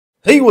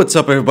Hey, what's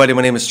up everybody,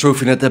 my name is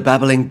TrophyNut, the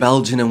Babbling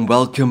Belgian, and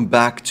welcome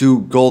back to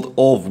God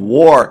of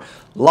War.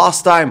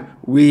 Last time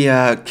we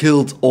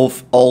killed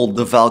off all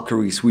the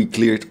Valkyries, we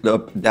cleared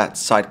up that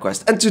side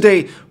quest, and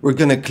today we're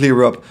gonna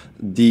clear up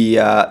the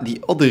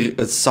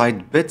other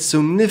side bit,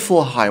 so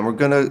Niflheim. We're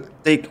gonna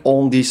take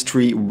on these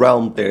three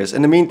realm pairs.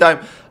 In the meantime,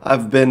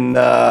 I've been,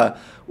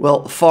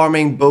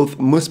 farming both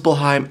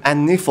Muspelheim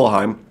and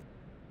Niflheim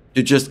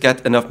to just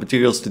get enough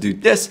materials to do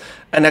this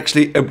and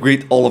actually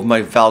upgrade all of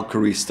my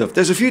Valkyrie stuff.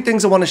 There's a few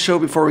things I want to show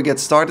before we get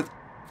started.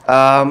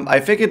 I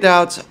figured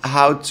out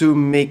how to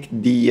make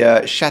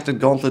the Shattered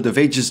Gauntlet of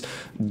Ages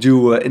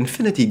do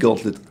Infinity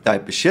Gauntlet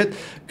type of shit,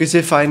 because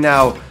if I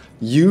now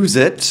use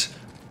it,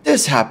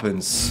 this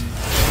happens.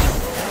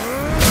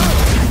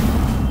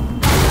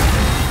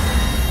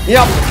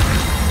 Yep.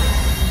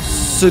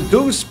 So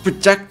those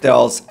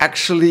projectiles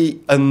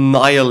actually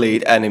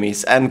annihilate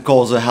enemies and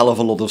cause a hell of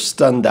a lot of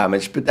stun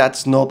damage, but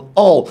that's not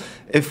all.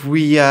 If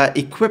we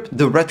equip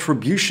the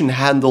Retribution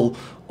handle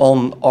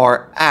on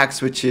our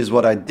axe, which is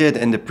what I did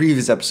in the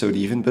previous episode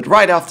even, but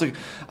right after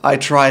I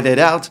tried it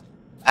out,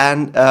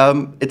 and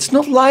it's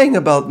not lying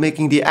about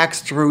making the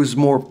axe throws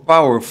more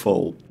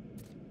powerful.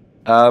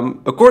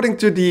 According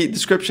to the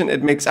description,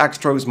 it makes axe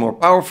throws more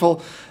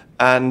powerful,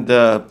 and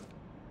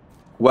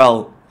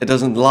well, it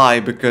doesn't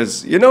lie,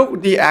 because, you know,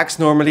 the axe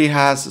normally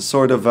has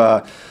sort of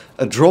a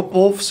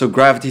drop-off, so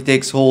gravity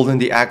takes hold and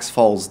the axe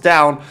falls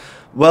down.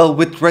 Well,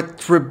 with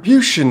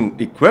Retribution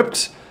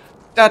equipped,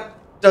 that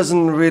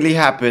doesn't really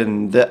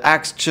happen. The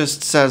axe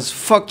just says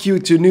fuck you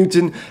to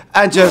Newton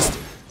and just,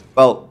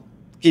 well,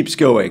 keeps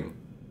going.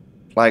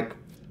 Like,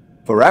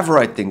 forever,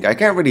 I think. I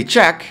can't really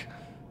check,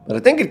 but I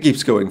think it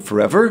keeps going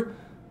forever.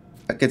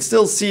 I can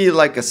still see,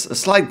 like, a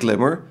slight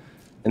glimmer.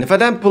 And if I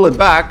then pull it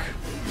back,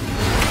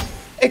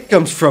 it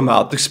comes from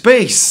outer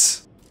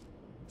space.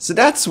 So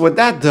that's what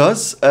that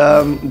does.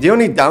 The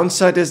only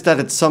downside is that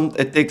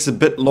it takes a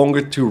bit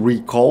longer to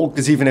recall,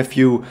 because even if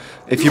you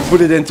put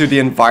it into the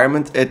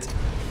environment, it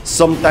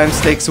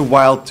sometimes takes a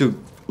while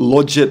to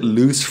lodge it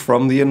loose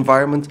from the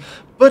environment,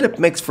 but it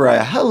makes for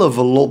a hell of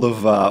a lot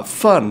of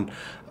fun.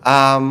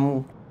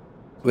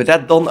 With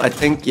that done, I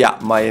think, yeah,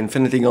 my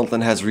Infinity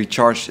Gauntlet has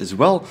recharged as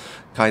well.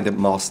 Kind of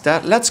masked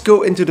that. Let's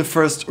go into the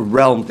first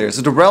realm tier.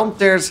 So the realm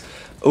tiers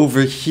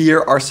over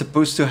here are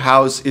supposed to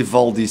house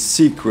Ivaldi's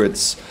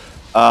secrets.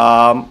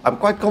 I'm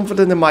quite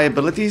confident in my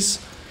abilities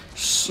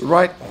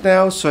right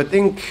now, so I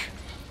think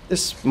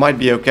this might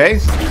be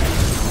okay.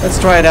 Let's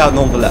try it out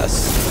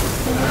nonetheless.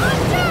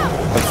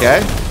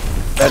 Okay,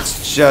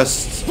 that's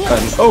just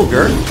an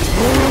ogre.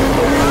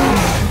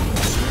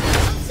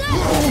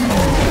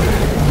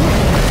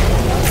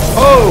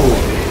 Oh!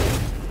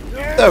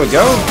 There we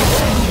go.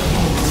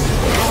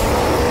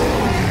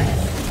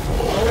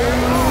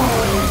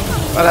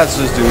 Well, let's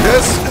just do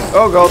this.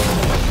 Oh god.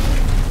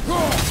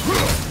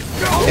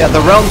 Yeah,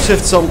 the realm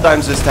shift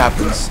sometimes just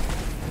happens.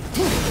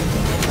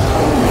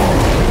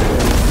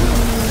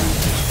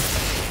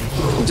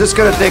 I'm just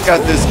gonna take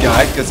out this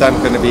guy, because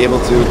I'm gonna be able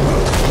to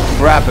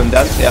grab him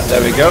then. Yeah,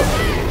 there we go.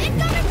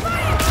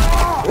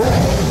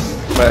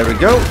 There we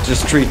go.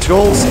 Just 3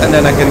 trolls, and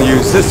then I can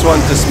use this one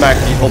to smack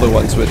the other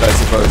ones with, I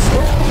suppose.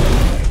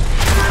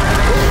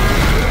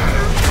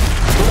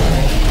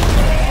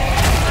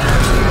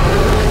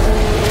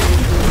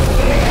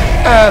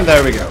 And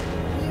there we go.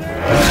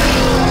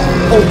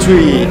 All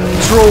 3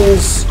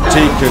 trolls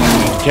taken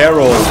care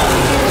of.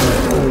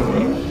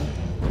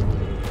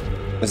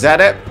 Was that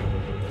it?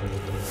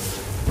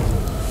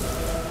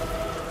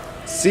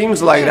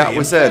 Seems like that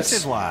was it. I'm kind of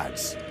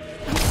surprised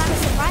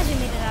we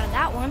made it out of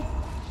that one.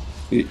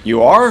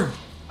 You are?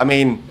 I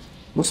mean,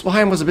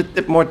 Muspelheim was a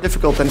bit more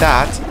difficult than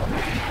that.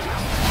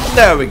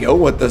 There we go.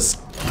 What does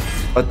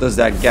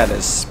that get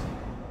us?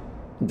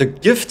 The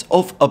Gift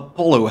of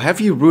Apollo.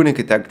 Heavy runic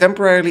attack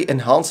temporarily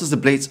enhances the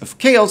Blades of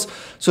Chaos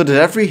so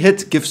that every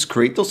hit gives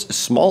Kratos a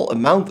small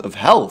amount of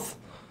health.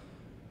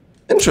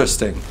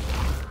 Interesting.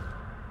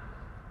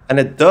 And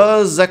it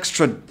does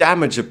extra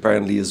damage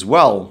apparently as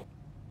well.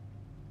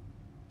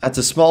 Adds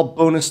a small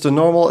bonus to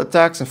normal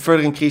attacks and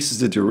further increases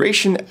the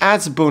duration,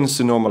 adds a bonus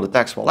to normal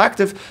attacks while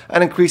active,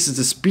 and increases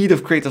the speed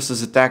of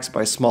Kratos' attacks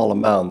by a small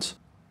amount.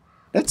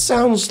 That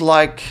sounds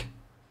like...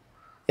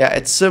 yeah,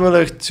 it's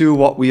similar to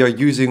what we are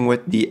using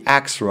with the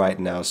axe right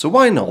now, so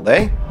why not,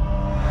 eh?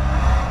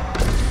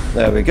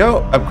 There we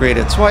go, upgrade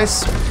it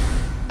twice,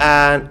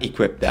 and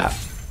equip that.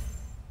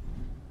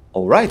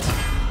 Alright.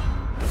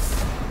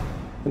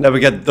 And then we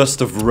get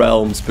Dust of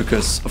Realms,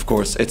 because, of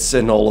course, it's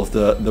in all of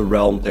the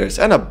realm tiers,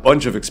 and a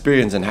bunch of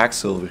experience in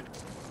Hacksilver.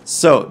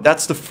 So,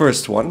 that's the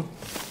first one.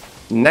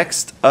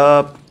 Next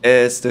up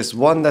is this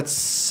one that's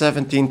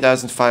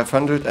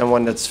 17,500 and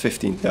one that's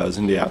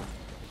 15,000, yeah.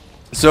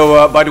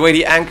 So, by the way,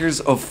 the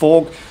Anchors of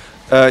Fog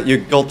you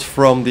got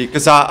from the...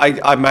 because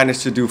I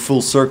managed to do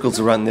full circles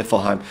around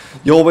Niflheim.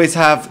 You always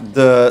have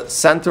the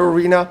center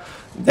arena,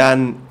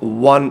 then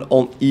one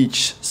on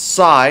each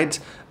side,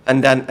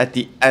 and then at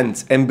the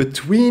end. In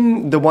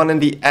between the one in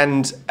the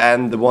end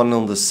and the one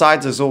on the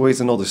sides, there's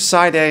always another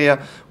side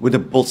area with a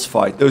boss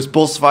fight. Those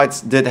boss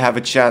fights did have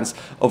a chance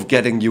of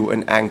getting you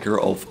an Anchor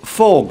of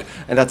Fog,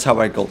 and that's how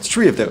I got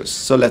 3 of those.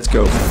 So let's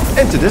go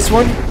into this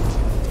one.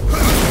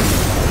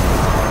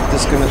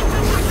 Just gonna...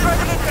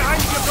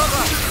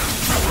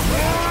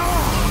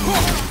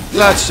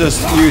 Let's just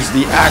use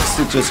the axe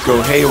to just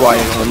go haywire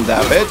on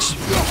that bitch.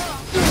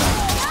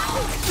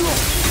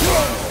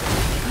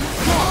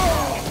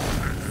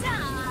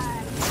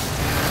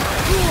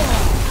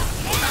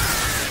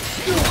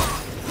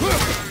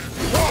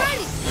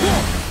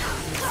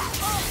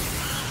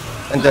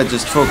 And then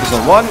just focus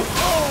on one.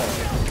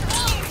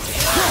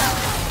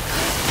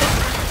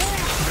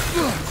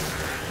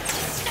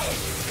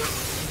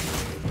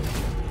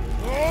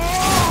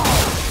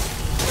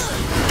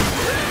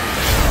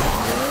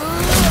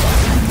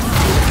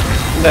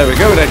 There we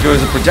go, there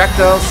goes the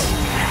projectiles.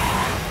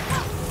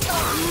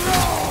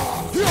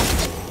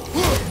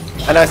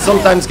 And I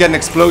sometimes get an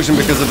explosion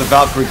because of the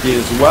Valkyrie key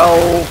as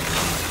well.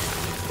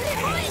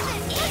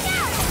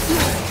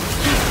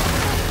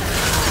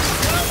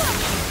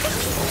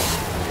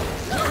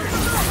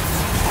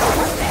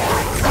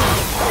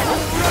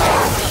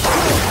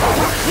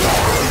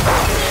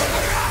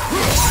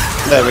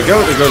 There we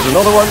go, there goes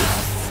another one.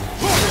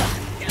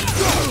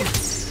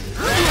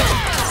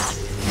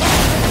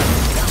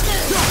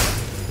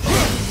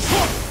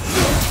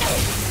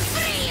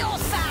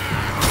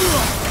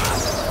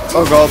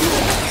 Oh god.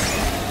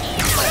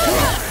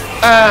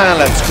 And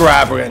let's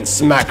grab her and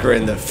smack her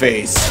in the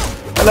face.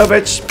 Hello,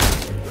 bitch.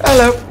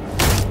 Hello.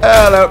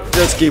 Hello.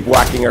 Just keep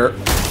whacking her.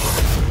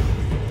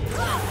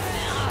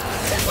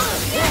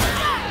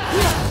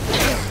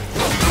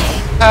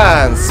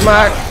 And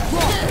smack.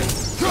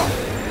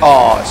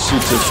 Oh, she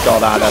just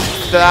got out of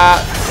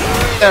that.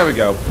 There we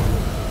go.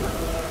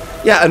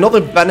 Yeah, another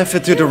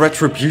benefit to the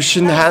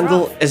Retribution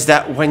handle is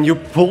that when you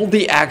pull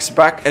the axe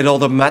back, it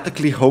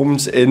automatically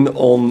homes in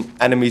on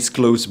enemies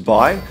close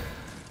by.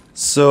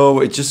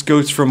 So it just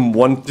goes from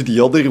one to the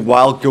other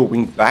while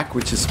going back,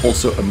 which is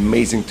also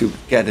amazing to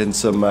get in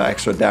some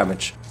extra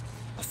damage.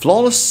 A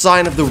flawless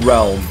sign of the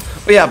realm.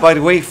 Oh yeah, by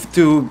the way,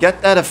 to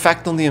get that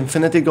effect on the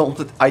Infinity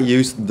Gauntlet, I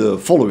used the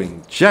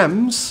following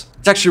gems.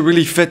 It's actually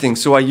really fitting,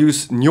 so I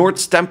use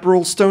Njord's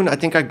Temporal Stone. I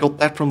think I got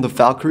that from the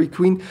Valkyrie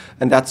Queen,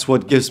 and that's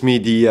what gives me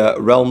the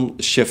Realm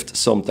Shift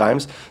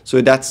sometimes. So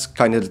that's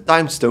kind of the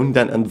Time Stone.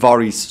 Then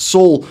Andvari's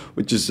Soul,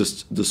 which is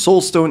just the Soul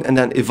Stone, and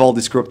then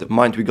Ivaldi's Corrupted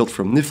Mind we got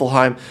from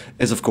Niflheim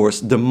is of course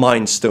the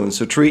Mind Stone.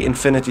 So 3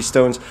 Infinity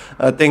Stones.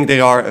 I think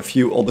there are a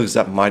few others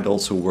that might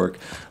also work.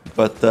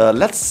 But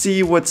let's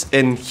see what's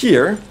in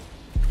here.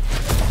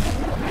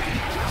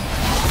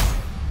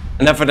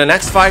 And then for the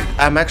next fight,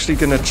 I'm actually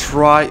gonna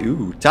try...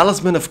 Ooh,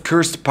 Talisman of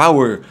Cursed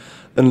Power.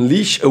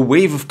 Unleash a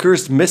wave of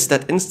cursed mist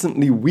that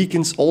instantly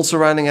weakens all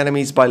surrounding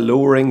enemies by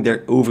lowering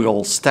their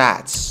overall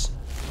stats.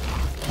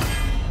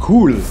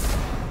 Cool.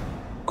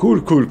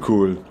 Cool, cool,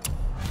 cool.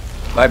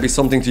 Might be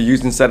something to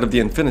use instead of the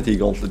Infinity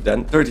Gauntlet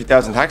then.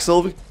 30,000 hack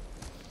silver.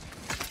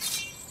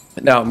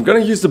 Now, I'm gonna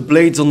use the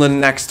blades on the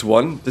next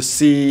one to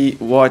see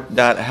what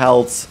that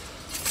health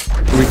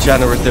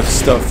regenerative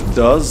stuff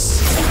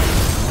does.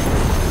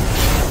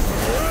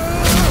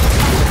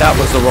 That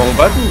was the wrong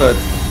button, but...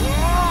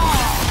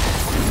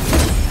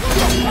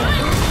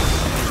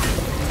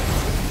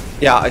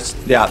 Yeah,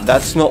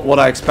 that's not what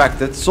I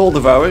expected. Soul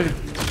Devourer.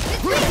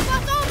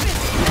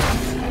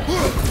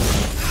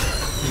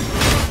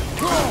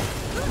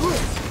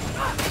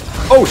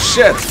 Oh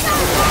shit!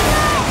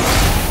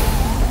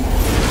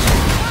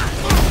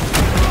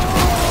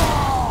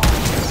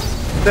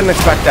 Didn't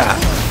expect that.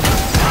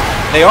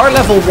 They are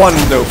level 1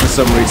 though for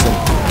some reason.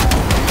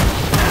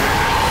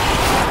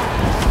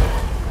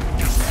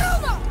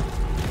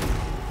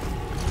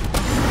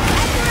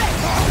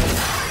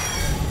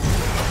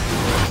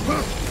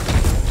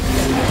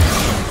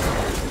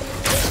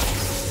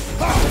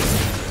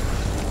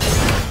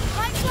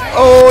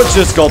 Oh,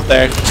 just got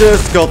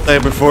there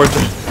before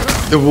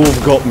the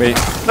wolf got me.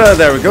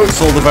 There we go,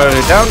 Soul Devourer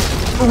down,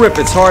 rip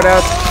its heart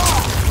out.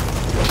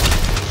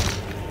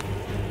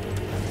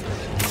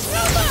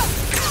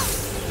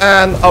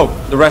 And, oh,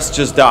 the rest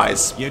just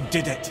dies. You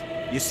did it.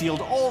 You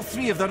sealed all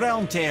 3 of the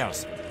realm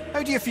tears.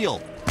 How do you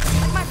feel?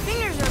 Like my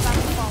fingers are about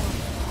to fall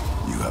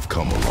off. You have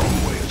come a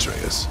long way,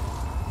 Atreus.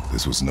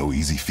 This was no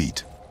easy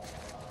feat.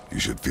 You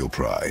should feel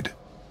pride.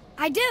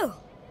 I do.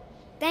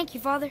 Thank you,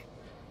 Father.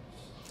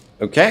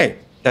 Okay,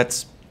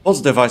 that's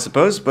positive, I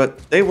suppose,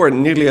 but they weren't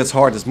nearly as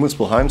hard as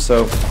Muspelheim,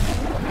 so...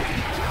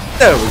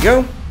 There we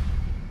go.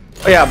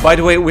 Oh yeah, by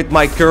the way, with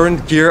my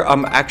current gear,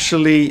 I'm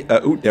actually...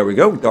 oh, there we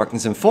go,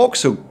 Darkness and Fog,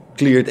 so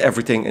cleared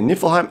everything in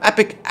Niflheim.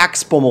 Epic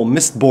Axe Pommel,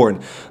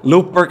 Mistborn.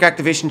 Low perk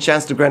activation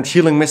chance to grant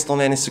Healing Mist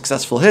on any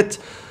successful hit.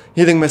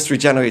 Healing Mist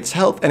regenerates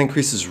health and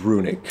increases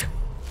Runic.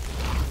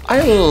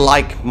 I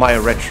like my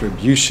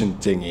Retribution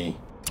thingy,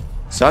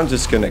 so I'm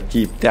just gonna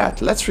keep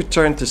that. Let's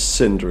return to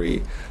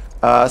Sindri.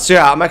 So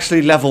yeah, I'm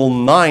actually level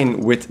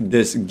 9 with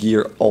this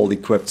gear all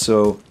equipped,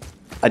 so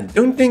I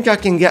don't think I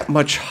can get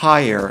much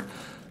higher.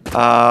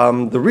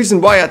 The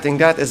reason why I think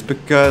that is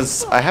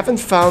because I haven't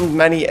found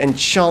many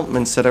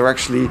enchantments that are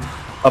actually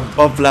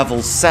above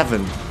level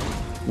 7.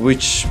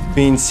 Which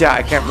means, yeah,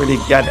 I can't really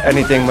get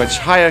anything much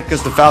higher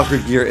because the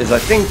Valkyrie gear is, I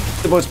think,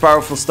 the most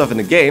powerful stuff in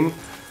the game.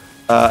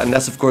 And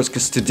that's, of course,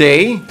 because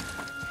today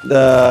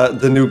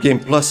the new Game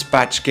Plus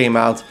patch came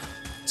out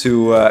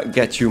to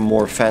get you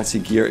more fancy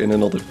gear in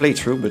another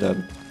playthrough. But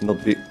I'm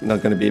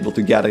not going to be able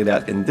to gather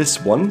that in this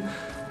one.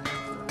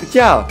 But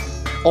yeah,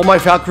 all my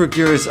Valkyrie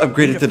gear is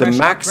upgraded to the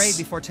max.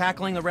 Before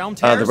tackling the realm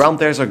tears? The realm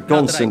tears are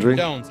gone, Sindri.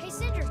 Hey,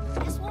 Sindri,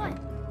 guess what?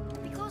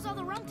 We closed all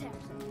the realm tears.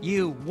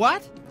 You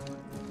what?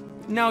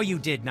 No, you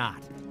did not.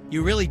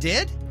 You really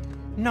did?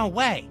 No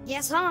way.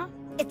 Yes, huh?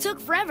 It took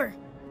forever,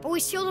 but we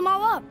sealed them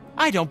all up.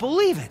 I don't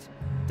believe it.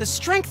 The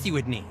strength you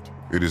would need.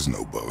 It is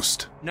no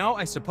boast. No,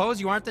 I suppose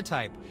you aren't the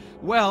type.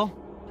 Well,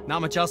 not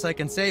much else I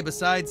can say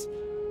besides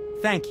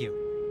thank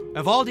you.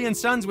 Evaldi and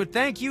Sons would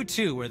thank you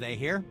too, were they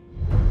here?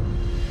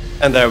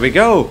 And there we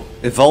go.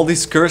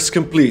 Evaldi's curse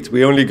complete.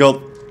 We only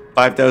got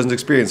 5,000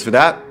 experience for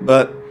that,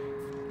 but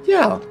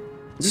yeah.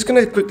 I'm just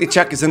gonna quickly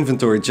check his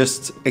inventory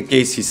just in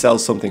case he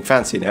sells something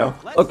fancy now.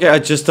 Okay, I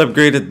just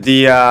upgraded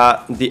the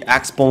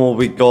axe pommel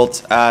we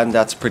got, and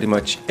that's pretty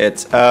much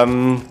it.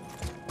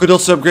 Could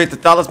also upgrade the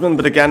talisman,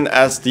 but again,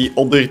 as the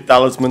other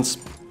talismans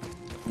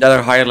that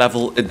are higher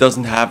level, it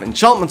doesn't have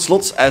enchantment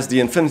slots as the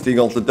Infinity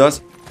Gauntlet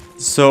does.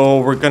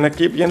 So we're gonna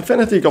keep the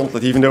Infinity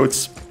Gauntlet, even though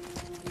it's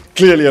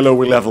clearly a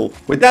lower level.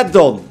 With that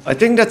done, I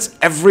think that's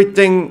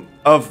everything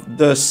of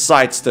the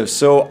side stuff.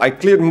 So I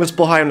cleared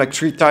Muspelheim like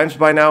 3 times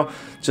by now,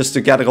 just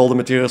to gather all the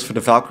materials for the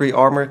Valkyrie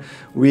armor.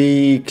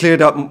 We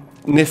cleared up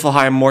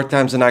Niflheim more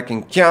times than I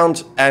can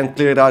count, and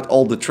cleared out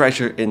all the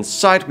treasure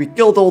inside. We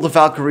killed all the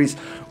Valkyries.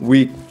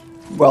 We,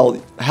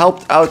 well,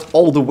 helped out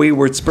all the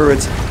wayward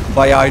spirits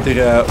by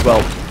either,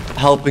 well,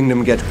 helping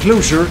them get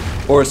closure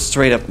or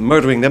straight up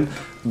murdering them.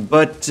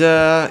 But,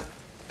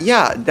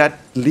 yeah, that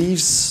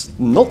leaves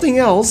nothing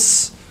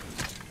else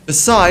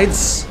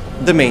besides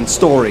the main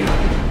story.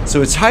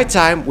 So it's high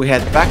time we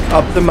head back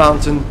up the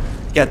mountain,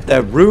 get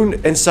the rune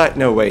inside.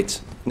 No,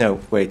 wait.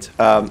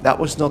 That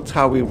was not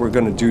how we were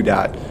gonna do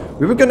that.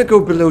 We were gonna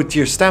go below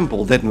Tyr's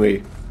temple, didn't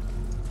we?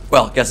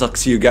 Well, guess I'll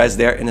see you guys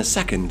there in a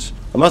second.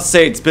 I must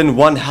say, it's been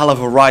one hell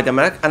of a ride, and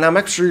I'm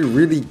actually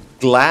really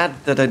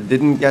glad that I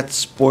didn't get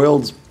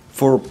spoiled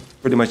for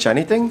pretty much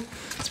anything,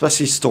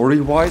 especially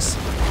story-wise.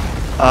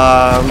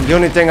 The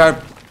only thing I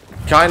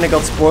kind of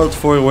got spoiled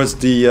for was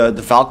the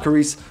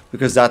Valkyries,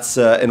 because that's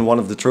in one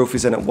of the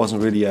trophies, and it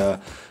wasn't really a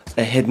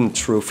hidden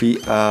trophy.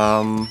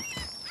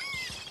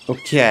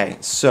 Okay,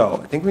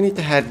 so I think we need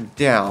to head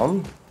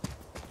down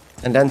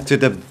and then to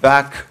the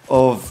back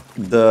of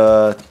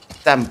the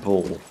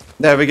temple.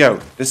 There we go.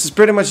 This is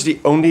pretty much the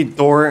only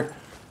door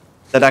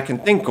that I can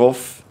think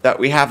of that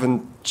we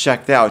haven't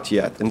checked out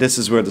yet, and this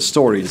is where the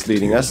story is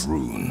leading us.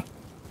 Rune.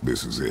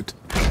 This is it.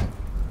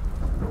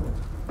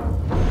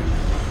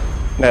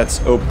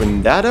 Let's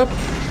open that up.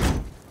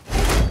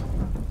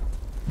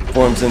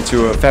 Forms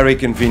into a very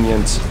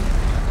convenient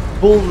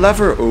pull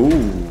lever.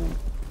 Ooh.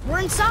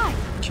 We're inside.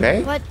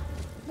 Okay. But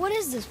what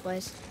is this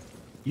place?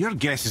 Your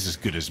guess is as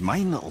good as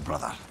mine, little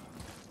brother.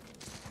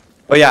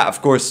 Oh yeah,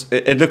 of course.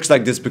 It looks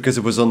like this because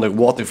it was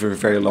underwater for a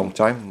very long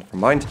time. Never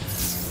mind.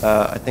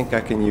 I think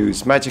I can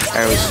use magic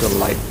arrows to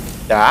light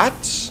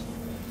that.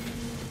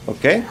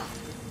 Okay.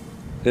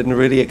 Didn't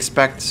really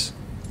expect.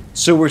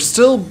 So we're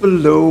still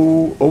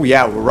below. Oh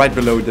yeah, we're right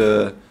below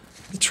the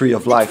Tree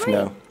of Life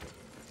now.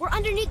 We're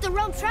underneath the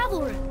realm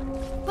travel room.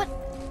 But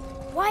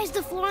why is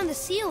the floor on the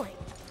ceiling?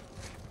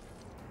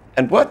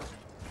 And what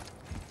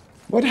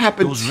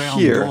happened Those realm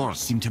here? doors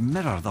seem to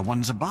mirror the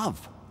ones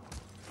above.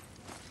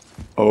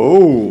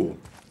 Oh.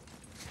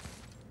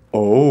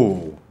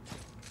 Oh.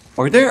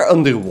 Are there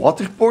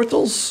underwater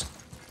portals?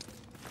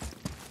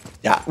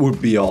 That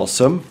would be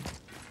awesome.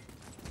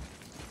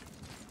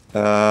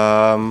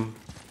 Does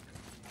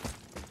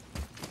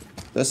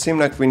seem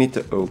like we need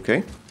to...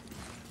 Okay.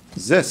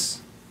 What's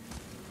this?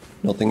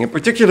 Nothing in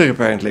particular,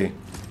 apparently.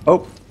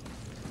 Oh.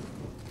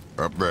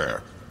 Up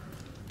there.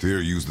 Tyr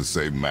used the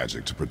same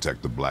magic to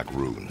protect the Black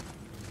Rune.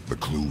 The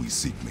clue we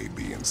seek may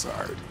be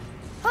inside.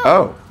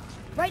 Oh.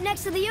 Right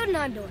next to the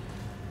Udanon door.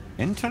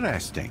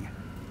 Interesting.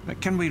 But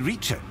can we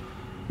reach it?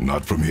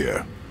 Not from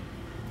here.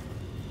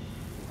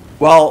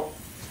 Well,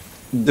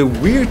 the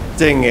weird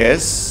thing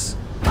is...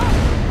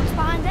 What's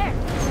behind there?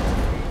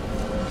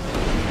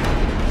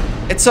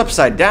 It's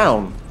upside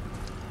down.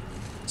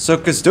 So,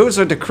 because those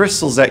are the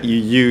crystals that you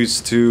use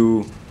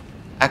to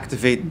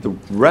activate the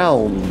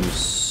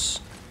realms.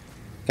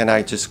 Can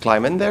I just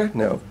climb in there?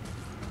 No.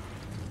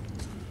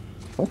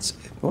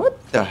 What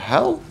the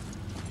hell?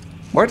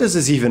 Where does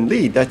this even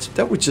lead?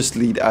 That would just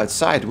lead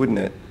outside, wouldn't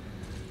it?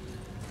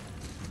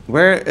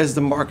 Where is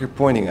the marker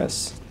pointing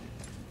us?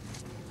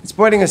 It's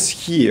pointing us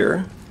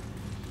here.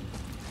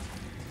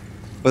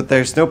 But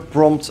there's no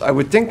prompt. I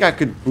would think I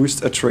could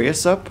boost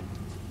Atreus up.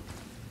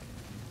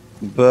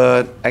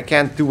 But I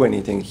can't do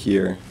anything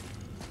here.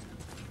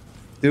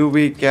 Do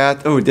we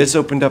get... Oh, this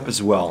opened up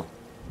as well.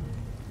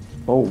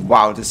 Oh,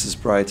 wow, this is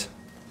bright.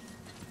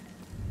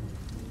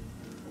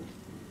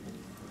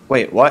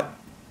 Wait, what?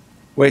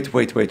 Wait.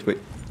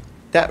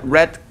 That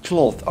red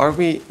cloth, are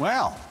we...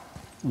 Well,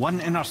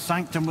 one inner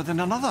sanctum within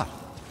another.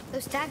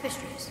 Those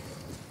tapestries.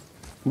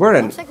 We're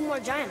in... Looks like more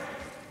giant.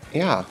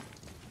 Yeah.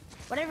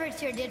 Whatever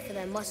Tyr did for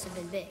them must have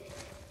been big.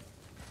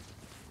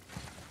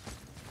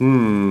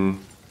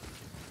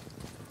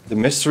 The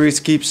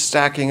mysteries keep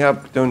stacking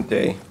up, don't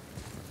they?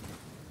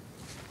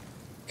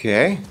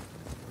 Okay.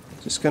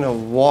 Just gonna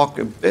walk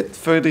a bit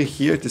further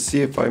here to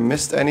see if I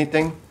missed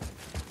anything.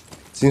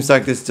 Seems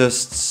like this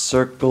just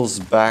circles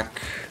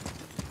back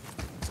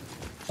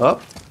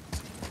up.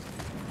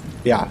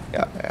 Yeah,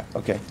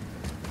 okay.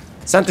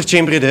 Center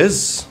chamber it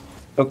is.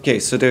 Okay,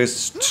 so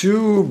there's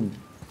two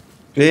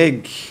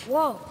big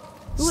Whoa.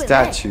 Who are they?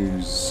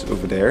 statues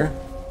over there.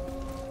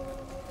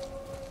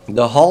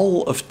 The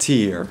Hall of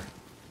Tyr.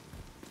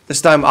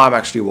 This time I'm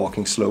actually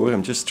walking slower.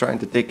 I'm just trying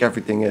to take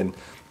everything in.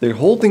 They're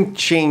holding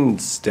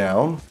chains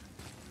down.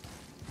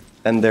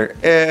 And there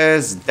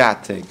is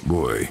that thing.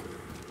 Boy,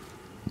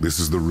 this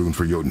is the rune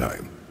for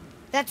Jotunheim.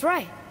 That's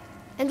right.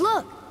 And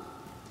look.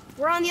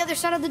 We're on the other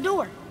side of the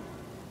door.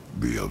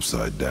 The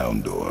upside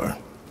down door.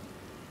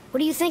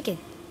 What are you thinking?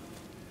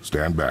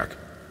 Stand back.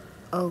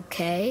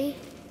 Okay.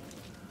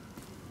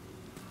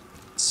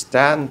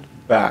 Stand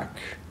back.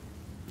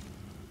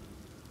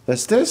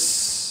 Does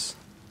this...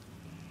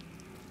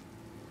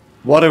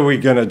 What are we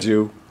gonna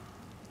do?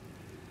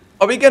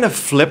 Are we gonna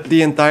flip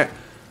the entire...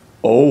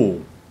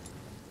 Oh.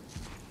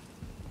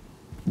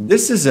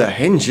 This is a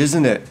hinge,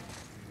 isn't it?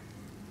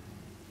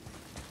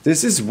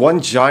 This is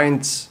one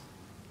giant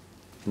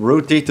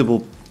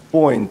rotatable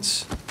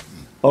point.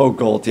 Oh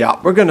god, yeah.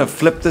 We're gonna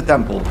flip the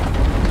temple.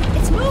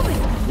 It's moving.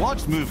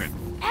 What's moving?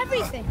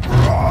 Everything.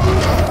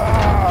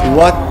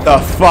 What the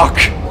fuck?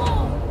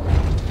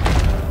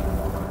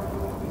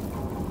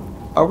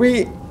 Are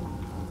we...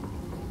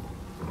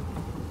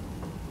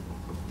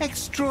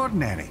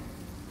 Extraordinary.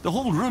 The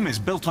whole room is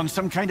built on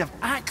some kind of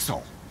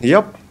axle.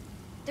 Yep.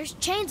 There's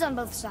chains on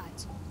both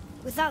sides.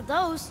 Without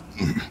those...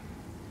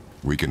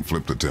 We can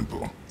flip the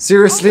temple.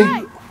 Seriously? Okay.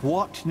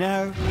 What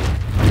now?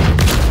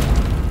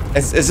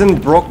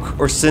 Isn't Brock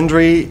or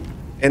Sindri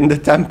in the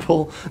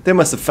temple? They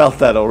must have felt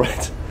that already.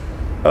 Things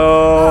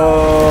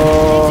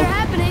Oh, are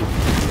happening.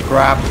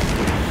 crap.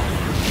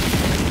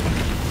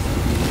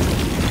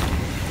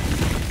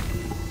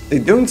 They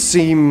don't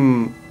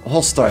seem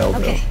hostile,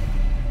 Okay.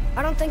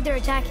 I don't think they're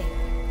attacking.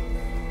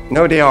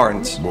 though. No, they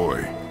aren't.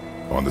 Boy,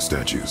 on the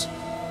statues.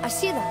 I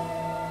see them.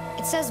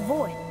 It says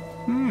void.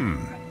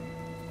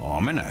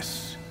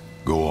 Ominous.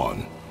 Go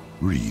on.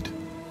 Read.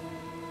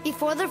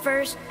 Before the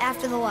first,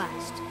 after the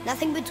last.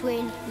 Nothing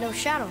between, no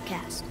shadow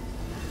cast.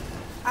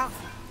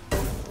 Alpha.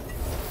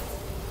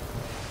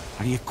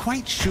 Are you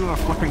quite sure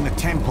flipping the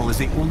temple is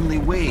the only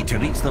way to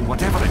reach them,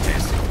 whatever it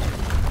is?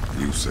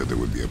 You said there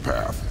would be a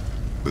path.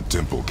 The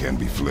temple can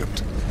be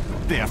flipped.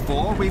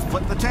 Therefore, we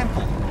flip the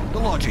temple. The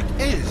logic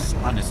is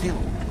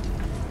unassailable.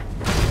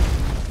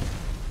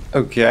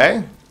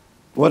 Okay.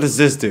 What does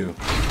this do?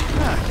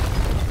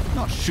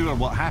 Not sure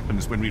what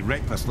happens when we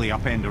recklessly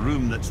upend a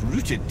room that's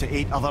rooted to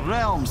 8 other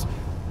realms.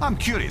 I'm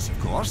curious, of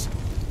course,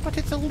 but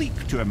it's a leap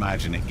to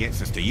imagine it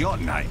gets us to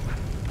Jotunheim.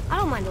 I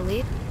don't mind a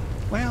leap.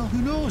 Well,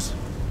 who knows?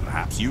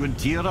 Perhaps you and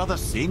Tyr are the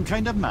same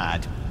kind of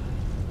mad.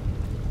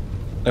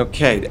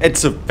 Okay,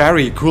 it's a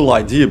very cool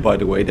idea, by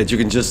the way, that you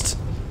can just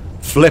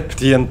flip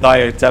the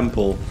entire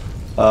temple.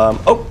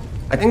 Oh,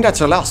 I think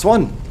that's our last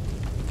one.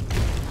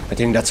 I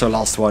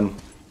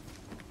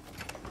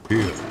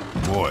Here,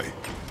 boy.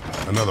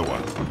 Another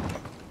one.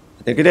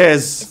 I think it It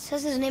is.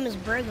 says his name is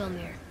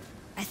Bergelmir.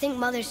 I think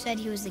Mother said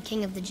he was the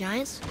king of the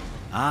giants.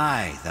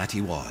 Aye, that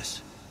he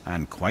was.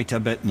 And quite a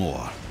bit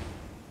more.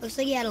 Looks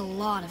like he had a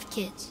lot of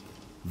kids.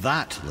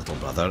 That, little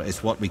brother,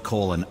 is what we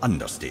call an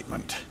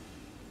understatement.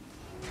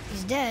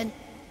 He's dead,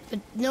 but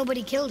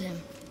nobody killed him.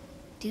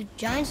 Do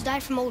giants die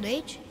from old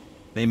age?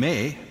 They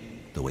may,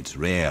 though it's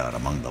rare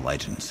among the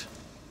legends.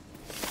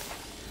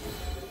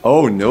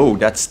 Oh no,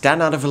 that's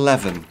 10 out of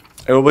 11.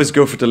 I always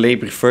go for the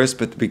labor first,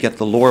 but we get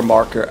the lore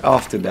marker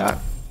after that.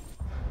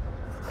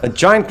 A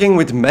giant king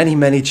with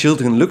many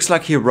children. Looks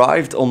like he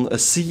arrived on a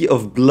sea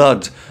of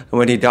blood. And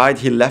when he died,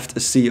 he left a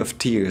sea of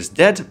tears.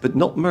 Dead, but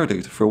not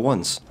murdered for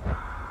once.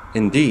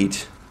 Indeed.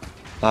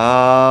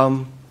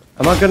 Am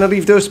I gonna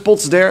leave those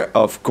spots there?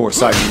 Of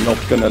course I'm not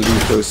gonna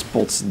leave those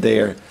spots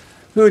there.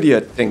 Who do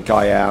you think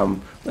I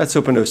am? Let's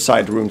open those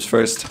side rooms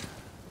first.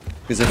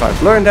 Because if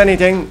I've learned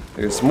anything,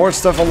 there's more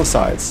stuff on the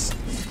sides.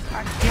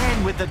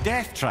 Again with the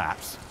death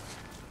traps.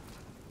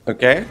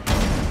 Okay.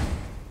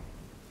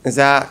 Is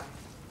that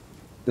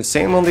the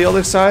same on the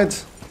other side?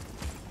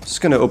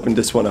 Just gonna open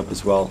this one up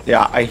as well.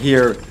 Yeah, I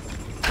hear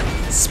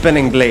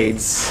spinning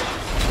blades.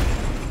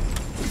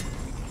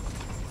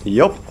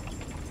 Yup.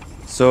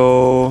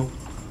 So,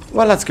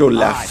 well, let's go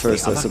left it's the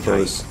first, I other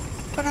suppose.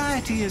 kind.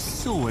 Variety is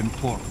so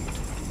important.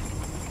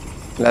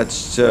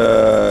 Let's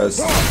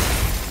just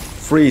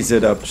freeze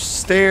it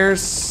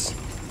upstairs.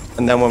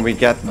 And then when we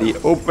get the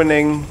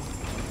opening...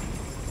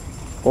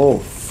 Oh,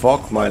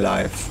 fuck my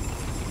life.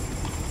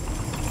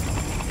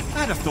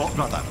 I'd have thought,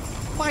 brother.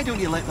 Why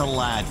don't you let the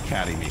lad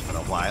carry me for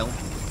a while?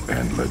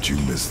 And let you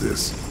miss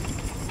this.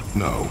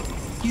 No.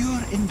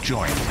 You're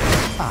enjoying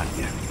it, aren't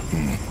you?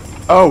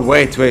 Oh,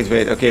 wait.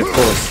 Okay, of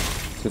course.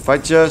 So if I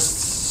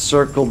just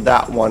circle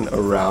that one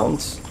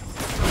around.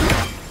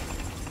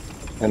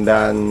 And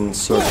then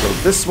circle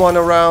this one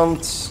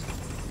around.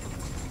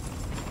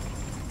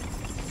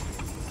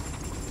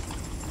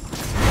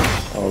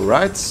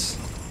 Alright.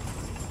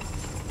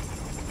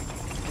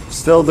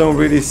 Still don't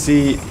really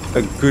see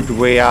a good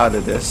way out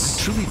of this.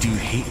 I truly do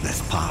hate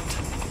this part.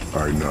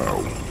 I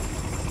know.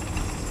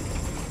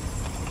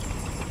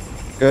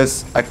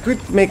 Because I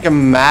could make a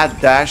mad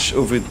dash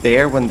over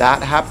there when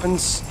that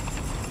happens.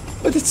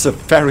 But it's a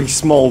very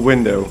small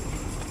window.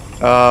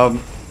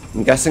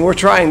 I'm guessing we're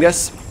trying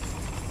this.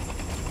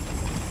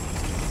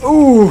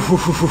 Ooh.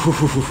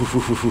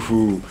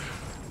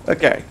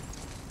 Okay.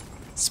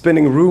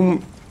 Spinning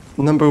room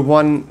number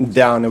 1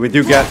 down. And we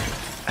do get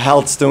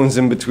health stones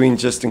in between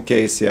just in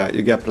case. Yeah,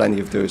 you get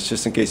plenty of those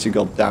just in case you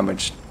got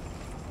damaged.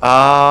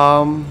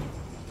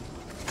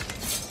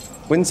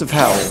 Winds of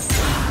Hell.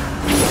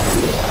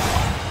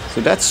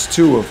 So that's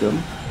 2 of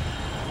them.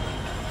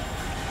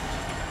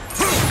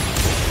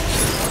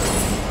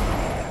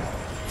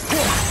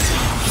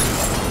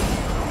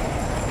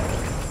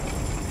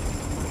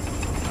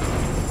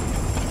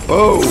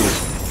 Oh!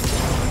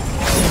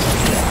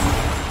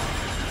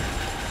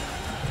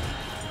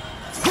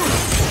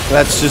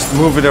 Let's just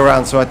move it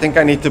around. So I think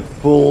I need to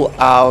pull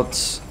out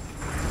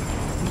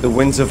the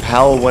Winds of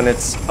Hell when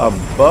it's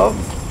above.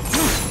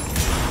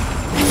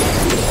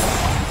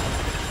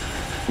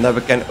 Now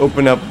we can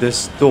open up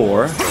this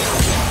door.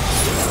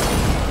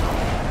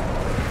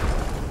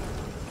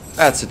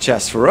 That's a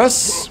chest for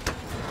us.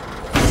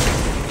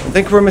 I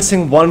think we're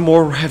missing one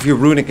more heavy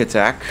runic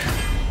attack.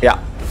 Yeah.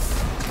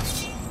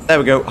 There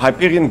we go.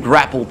 Hyperion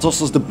Grapple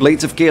tosses the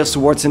Blades of Chaos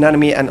towards an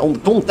enemy and on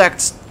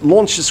contact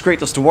launches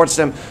Kratos towards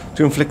them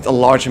to inflict a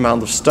large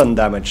amount of stun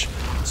damage.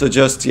 So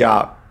just,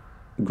 yeah,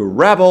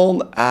 grab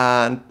on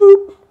and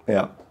boop.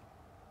 Yeah.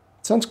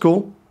 Sounds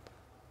cool.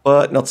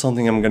 But not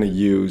something I'm gonna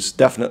use.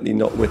 Definitely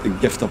not with the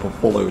Gift of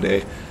Apollo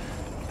Day.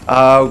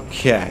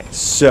 Okay,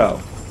 so.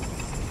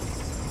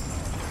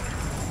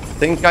 I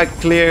think I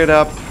cleared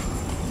up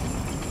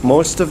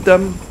most of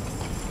them.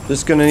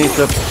 Just gonna need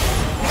to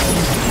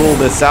pull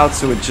this out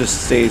so it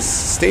just stays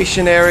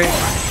stationary.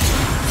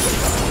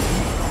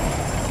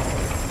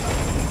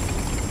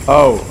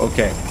 Oh,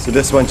 okay. So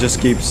this one just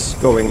keeps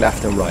going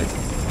left and right.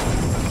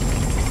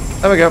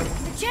 There we go.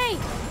 The chain!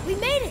 We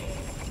made it!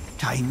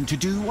 Time to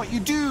do what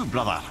you do,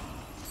 brother.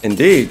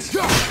 Indeed.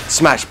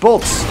 Smash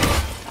bolts.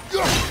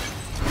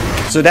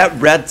 So that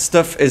red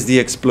stuff is the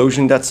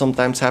explosion that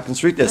sometimes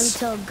happens. Read this.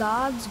 Until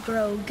gods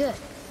grow good.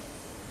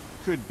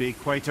 Could be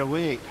quite a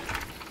wait.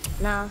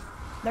 Nah,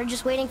 they're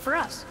just waiting for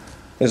us.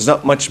 There's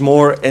not much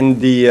more in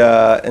the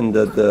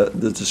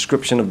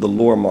description of the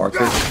lore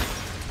marker.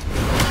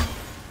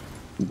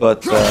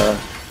 But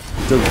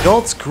the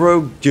gods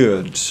grow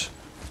good.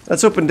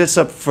 Let's open this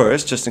up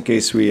first, just in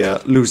case we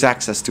lose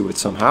access to it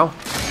somehow.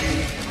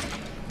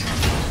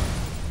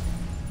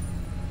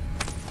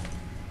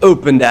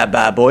 Open that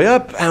bad boy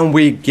up, and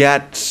we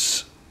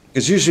get...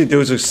 Because usually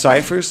those are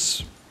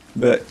ciphers.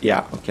 But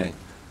yeah, okay.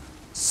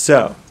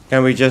 So,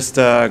 can we just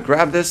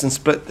grab this and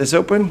split this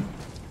open?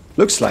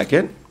 Looks like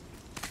it.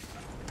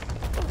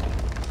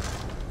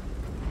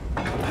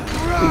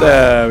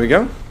 There we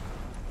go.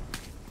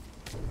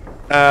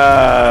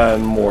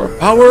 And more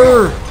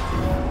power.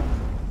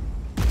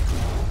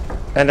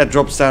 And that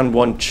drops down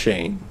 1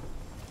 chain.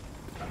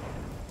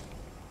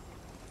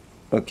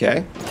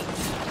 Okay.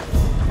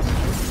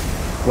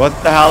 What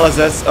the hell is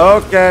this?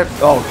 Okay.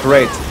 Oh,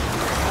 great.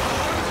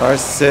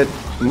 Is it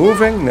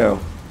moving? No.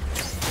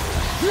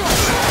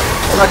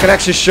 Well, I can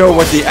actually show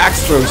what the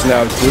axe throws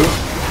now do.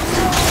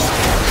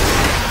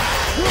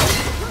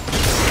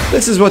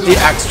 This is what the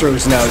axe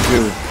throws now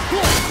do.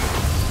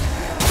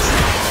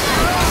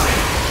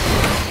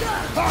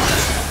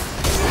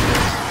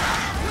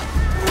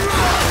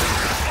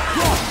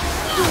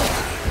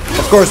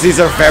 Of course, these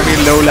are very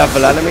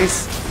low-level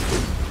enemies.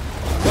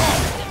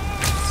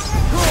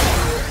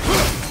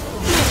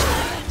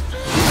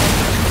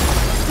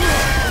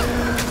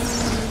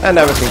 And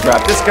now we can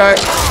grab this guy.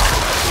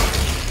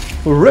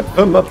 Rip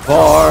him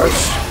apart.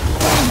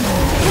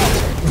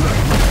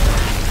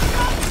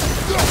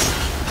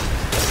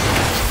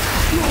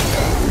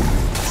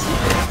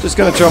 Just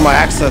gonna throw my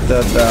axe at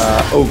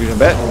that ogre a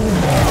bit.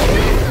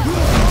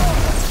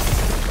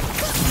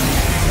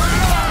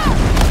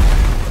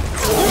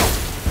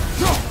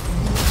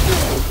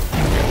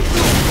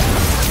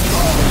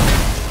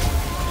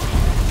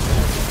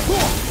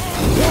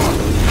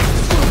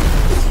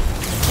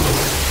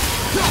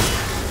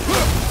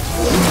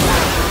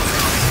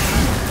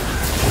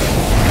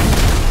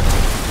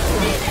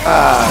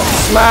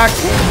 Smack.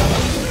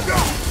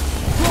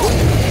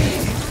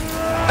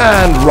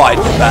 And right,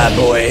 bad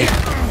boy.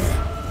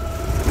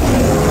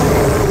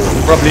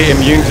 Probably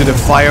immune to the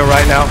fire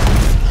right now.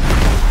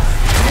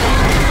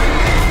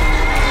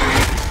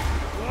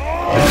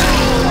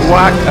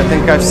 whack. I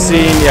think I've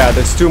seen, yeah,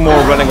 there's 2 more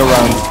running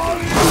around.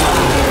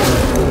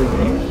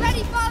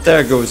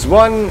 There goes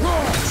 1.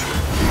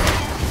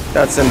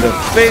 That's in the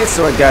face,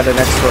 so I got an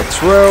extra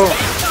throw.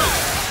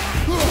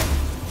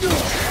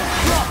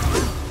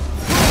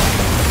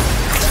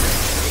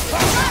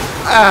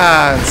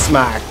 And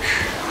smack.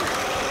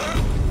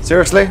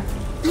 Seriously?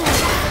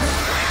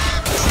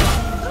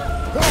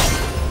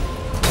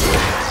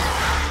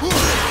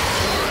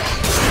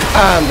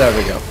 And there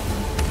we go.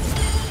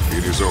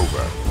 It is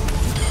over.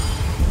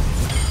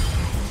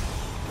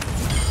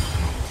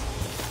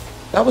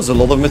 That was a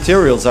lot of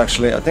materials,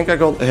 actually. I think I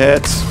got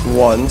hit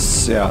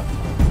once, yeah.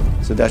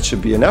 So that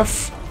should be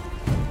enough.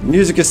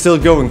 Music is still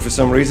going for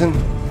some reason.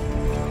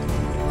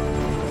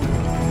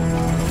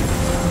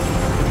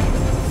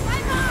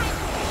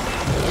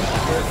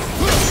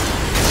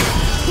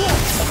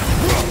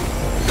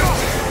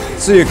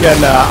 So you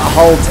can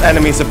halt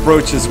enemies'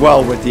 approach as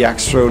well with the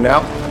axe throw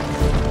now.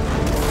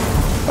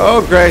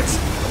 Oh, great.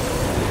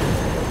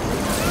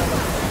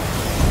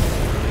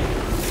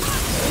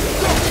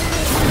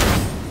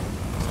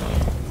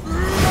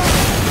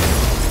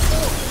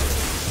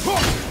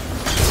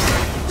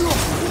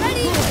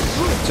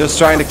 Just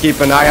trying to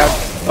keep an eye out.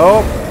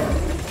 Oh.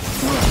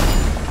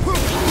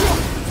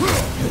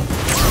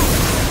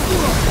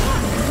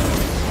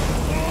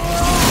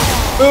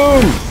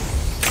 Boom.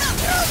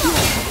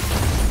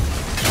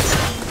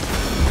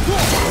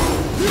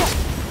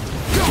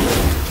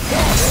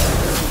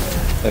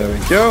 There we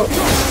go.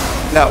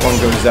 That one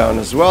goes down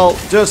as well.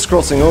 Just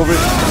crossing over.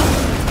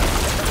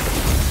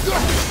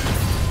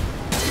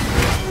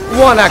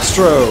 1 axe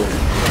throw.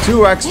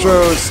 2 axe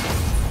throws.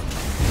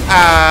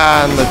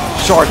 And the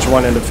charge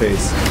one in the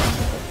face.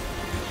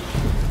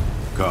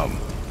 Come.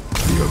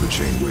 The other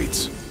chain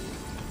waits.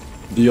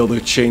 The other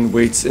chain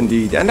waits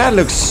indeed. And that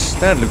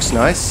looks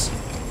nice.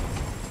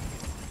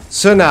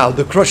 So now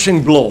the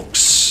crushing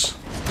blocks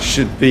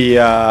should be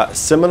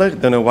similar.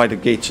 Don't know why the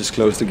gate just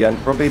closed again.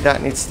 Probably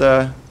that needs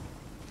the...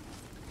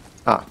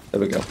 Ah, there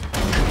we go.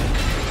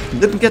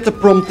 Didn't get the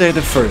prompt there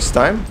the first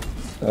time.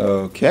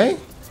 Okay.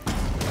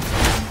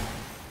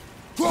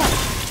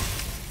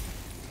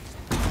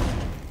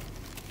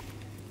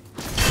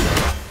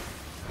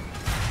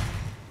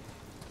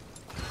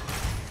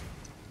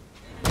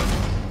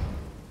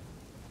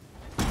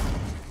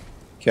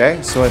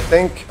 Okay, so I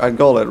think I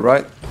got it,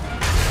 right?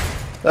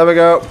 There we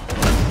go.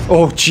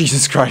 Oh,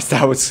 Jesus Christ,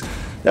 that was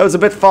a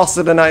bit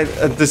faster than I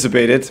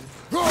anticipated.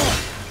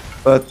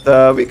 But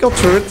we got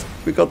through it.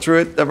 We got through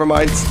it, never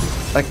mind.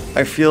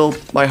 I feel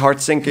my heart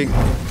sinking.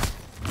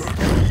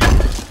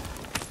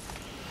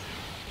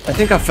 I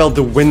think I felt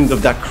the wind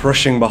of that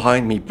crushing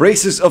behind me.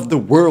 Braces of the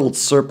World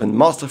Serpent,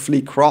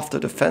 masterfully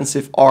crafted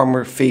offensive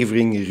armor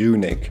favoring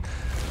Runic.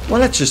 Well,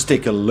 let's just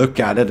take a look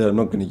at it. I'm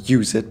not going to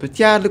use it, but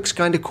yeah, it looks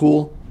kind of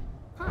cool.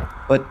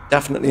 But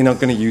definitely not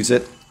going to use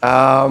it.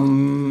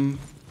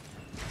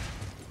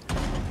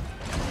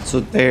 So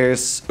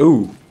there's...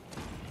 Ooh.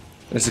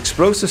 There's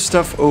explosive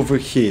stuff over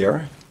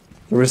here.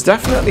 There is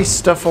definitely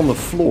stuff on the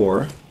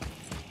floor.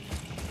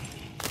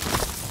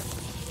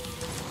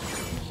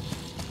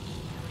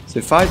 So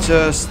if I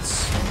just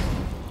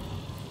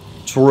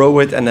throw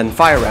it and then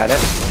fire at it.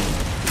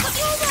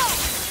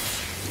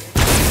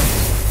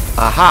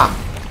 Aha!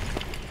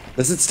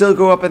 Does it still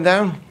go up and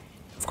down?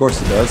 Of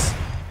course it does.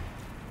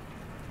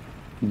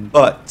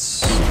 But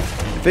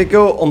if we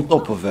go on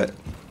top of it.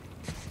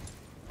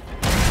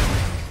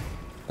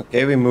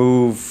 Okay, we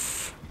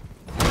move.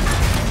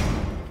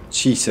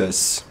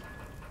 Jesus.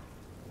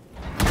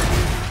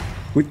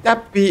 Would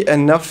that be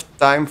enough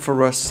time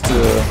for us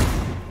to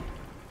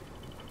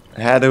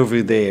head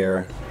over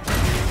there?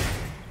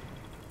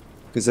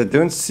 Because I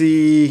don't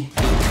see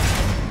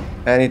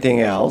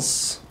anything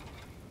else.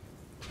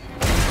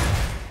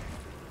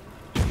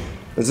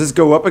 Does this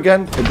go up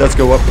again? It does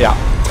go up, yeah.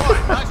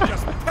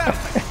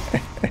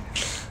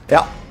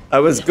 Yeah, I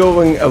was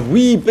going a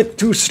wee bit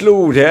too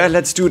slow there.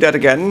 Let's do that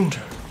again.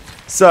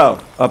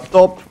 So, up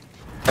top,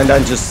 and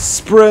then just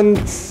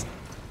sprint.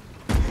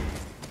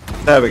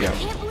 There we go. I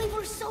can't believe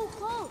we're so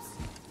close.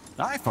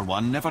 I, for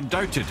one, never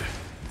doubted.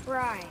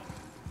 Right.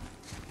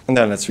 And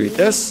then let's read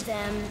this.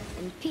 Them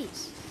in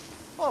peace.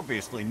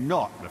 Obviously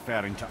not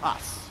referring to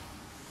us.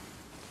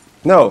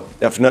 No,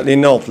 definitely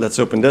not. Let's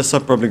open this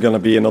up. Probably gonna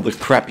be another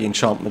crappy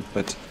enchantment,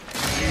 but...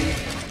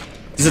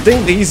 Because I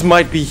think these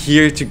might be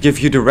here to give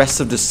you the rest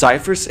of the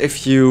ciphers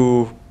if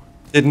you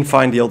didn't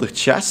find the other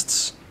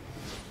chests.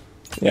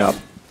 Yeah.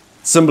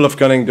 Symbol of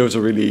Cunning, those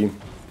are really...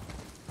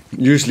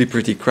 usually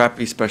pretty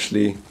crappy,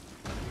 especially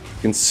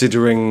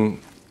considering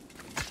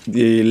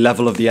the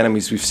level of the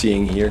enemies we've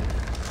seen here.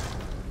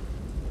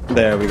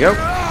 There we go.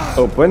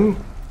 Open.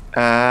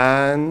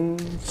 And...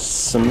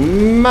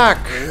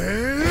 smack!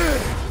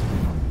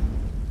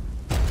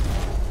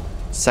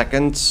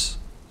 Second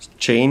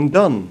chain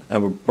done.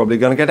 And we're probably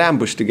gonna get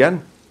ambushed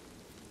again.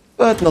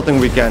 But nothing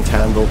we can't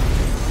handle.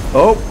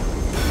 Oh!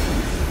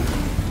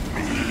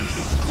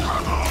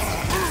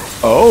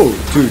 Oh,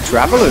 2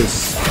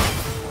 travelers.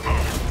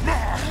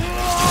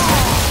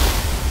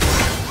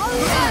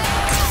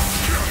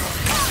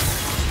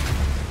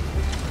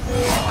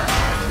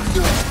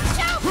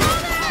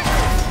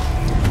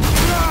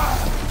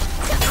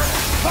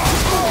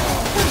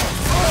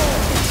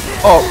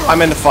 Oh,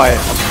 I'm in the fire.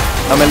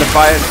 I'm in the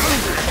fire.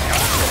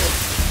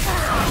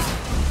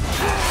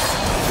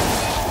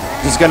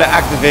 Just gonna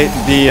activate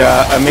the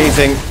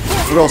amazing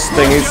frost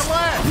thingies.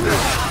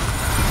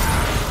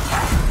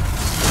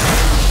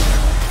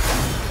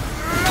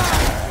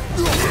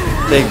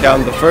 Take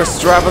down the first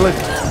traveler.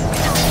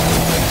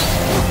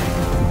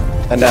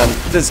 And then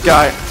this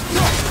guy.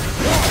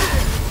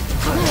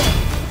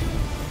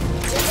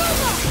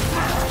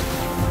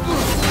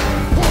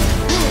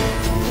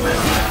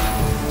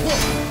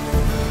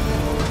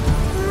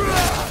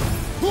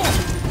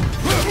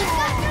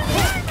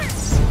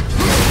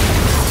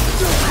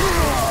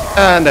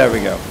 And there we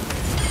go.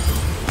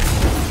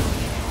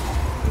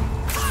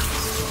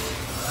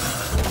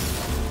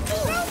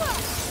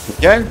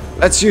 Okay,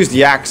 let's use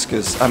the axe,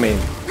 because, I mean...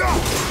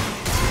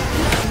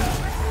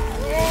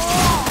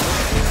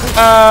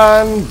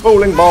 And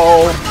bowling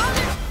ball.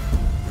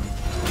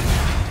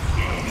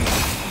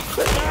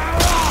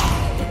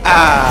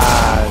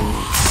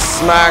 And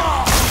smack.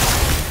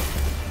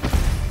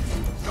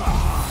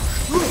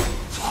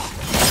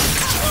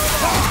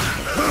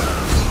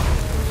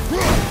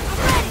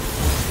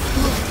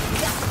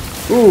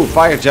 Ooh,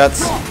 fire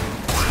jets.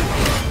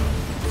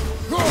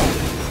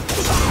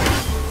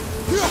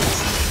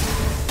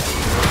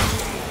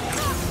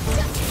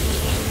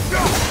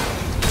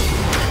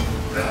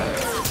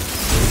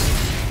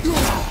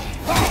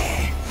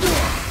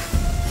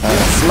 And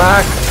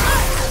smack.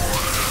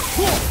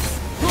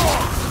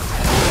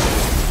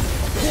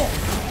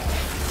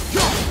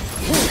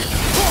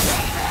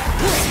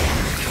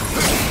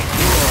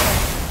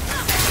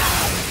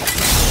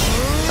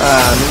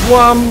 And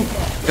wham!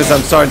 Because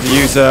I'm starting to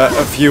use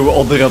a few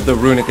other of the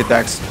runic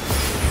attacks.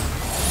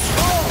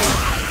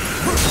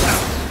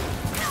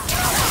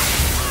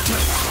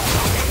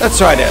 Let's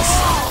try this.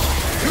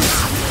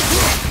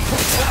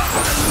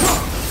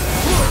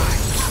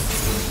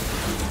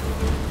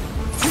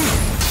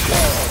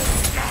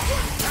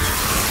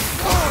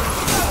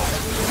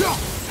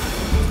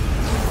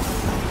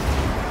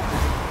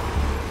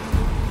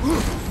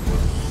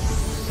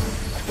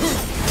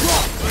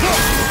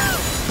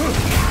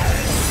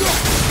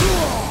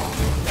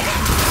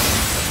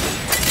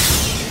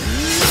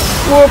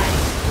 Whoop.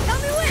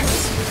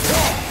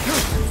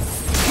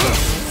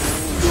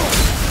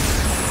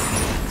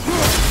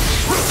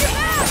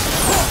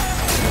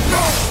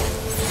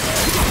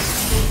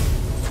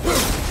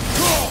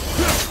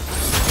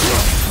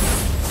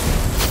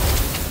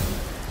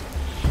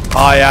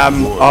 I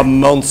am a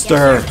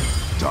monster.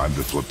 Time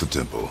to flip the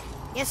temple.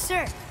 Yes,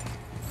 sir.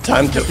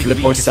 Time to flip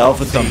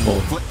yourself a temple.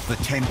 Flip the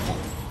temple.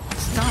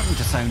 It's starting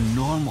to sound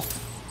normal.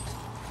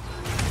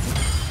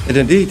 It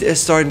indeed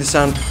is starting to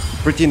sound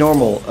pretty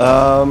normal.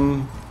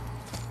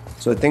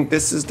 So I think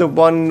this is the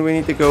one we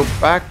need to go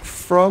back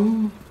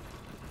from.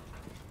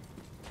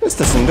 This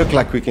doesn't look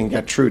like we can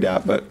get through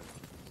that, but...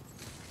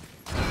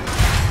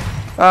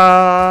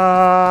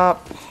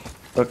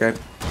 Okay.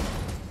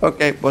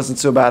 Okay, wasn't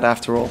so bad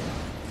after all.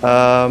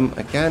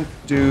 I can't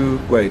do...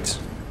 Wait.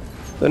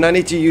 Don't I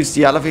need to use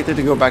the elevator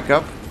to go back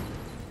up?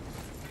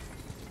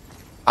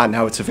 Ah,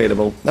 now it's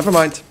available. Never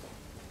mind.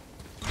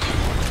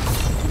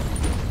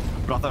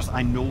 Brothers,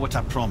 I know what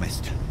I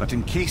promised, but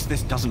in case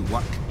this doesn't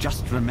work,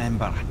 just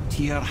remember,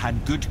 Tyr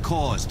had good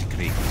cause to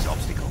create these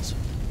obstacles.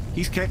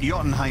 He's kept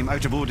Jotunheim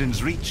out of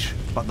Odin's reach,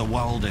 but the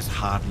world is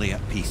hardly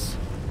at peace.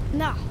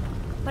 No,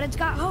 but it's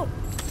got hope.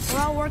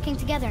 We're all working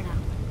together now.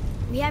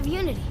 We have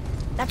unity.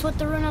 That's what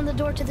the rune on the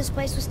door to this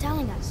place was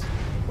telling us.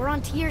 We're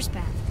on Tyr's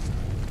path.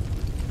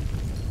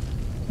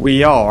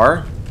 We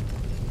are.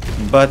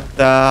 But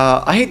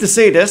I hate to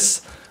say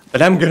this,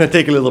 but I'm gonna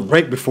take a little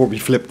break before we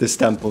flip this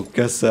temple,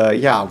 because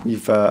yeah,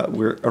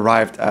 we're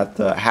arrived at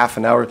half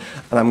an hour,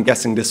 and I'm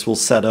guessing this will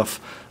set off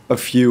a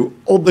few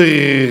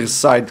other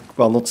side,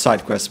 well, not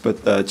side quests,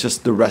 but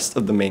just the rest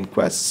of the main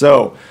quest.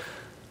 So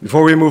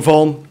before we move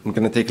on, I'm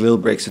gonna take a little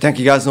break. So thank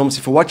you guys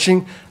enormously for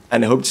watching,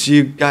 and I hope to see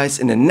you guys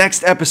in the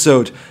next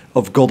episode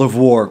of God of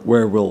War,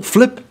 where we'll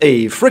flip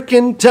a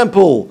frickin'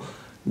 temple.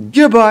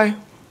 Goodbye.